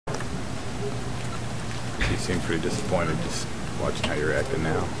You seem pretty disappointed just watching how you're acting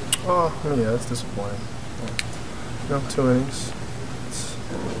now. Oh, yeah, it's disappointing. You know, 2 innings. It's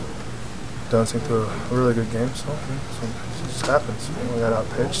dancing through a really good game, so it just happens. When we got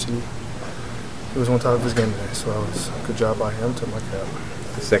out-pitched, he was on top of his game today, so it was a good job by him to my cap.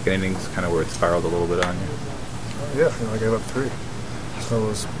 The second inning's kind of where it spiraled a little bit on you. Yeah, I gave up 3. So it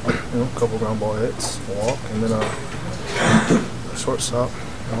was, a couple ground ball hits, a walk, and then a shortstop,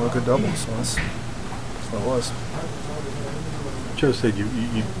 a good double. So that's what it was. Joe said you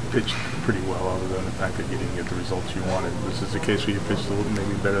pitched pretty well, other than the fact that you didn't get the results you wanted. Was this the case where you pitched a little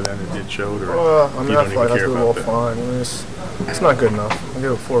maybe better than it showed, or I you don't feel like I even care threw the about ball that? fine. I mean, it's not good enough. I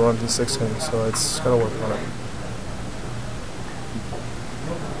gave up 4 runs in 6 innings, so it's got to work on it.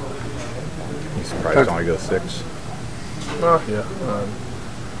 You surprised it only goes 6? Yeah.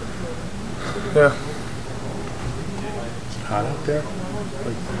 Yeah. Hot out there?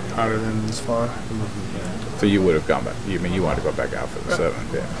 Like hotter than It's fine. So you would have gone back. You wanted to go back out for the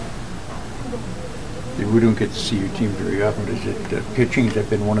 7th, yeah. We don't get to see your team very often. Is it pitching? Has that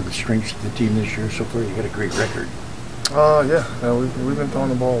been one of the strengths of the team this year so far? You got a great record. Yeah. We've been throwing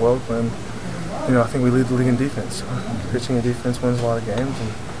the ball well, and I think we lead the league in defense. Pitching and defense wins a lot of games,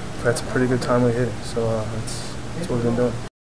 and that's a pretty good timely hitting. So that's what we've been doing.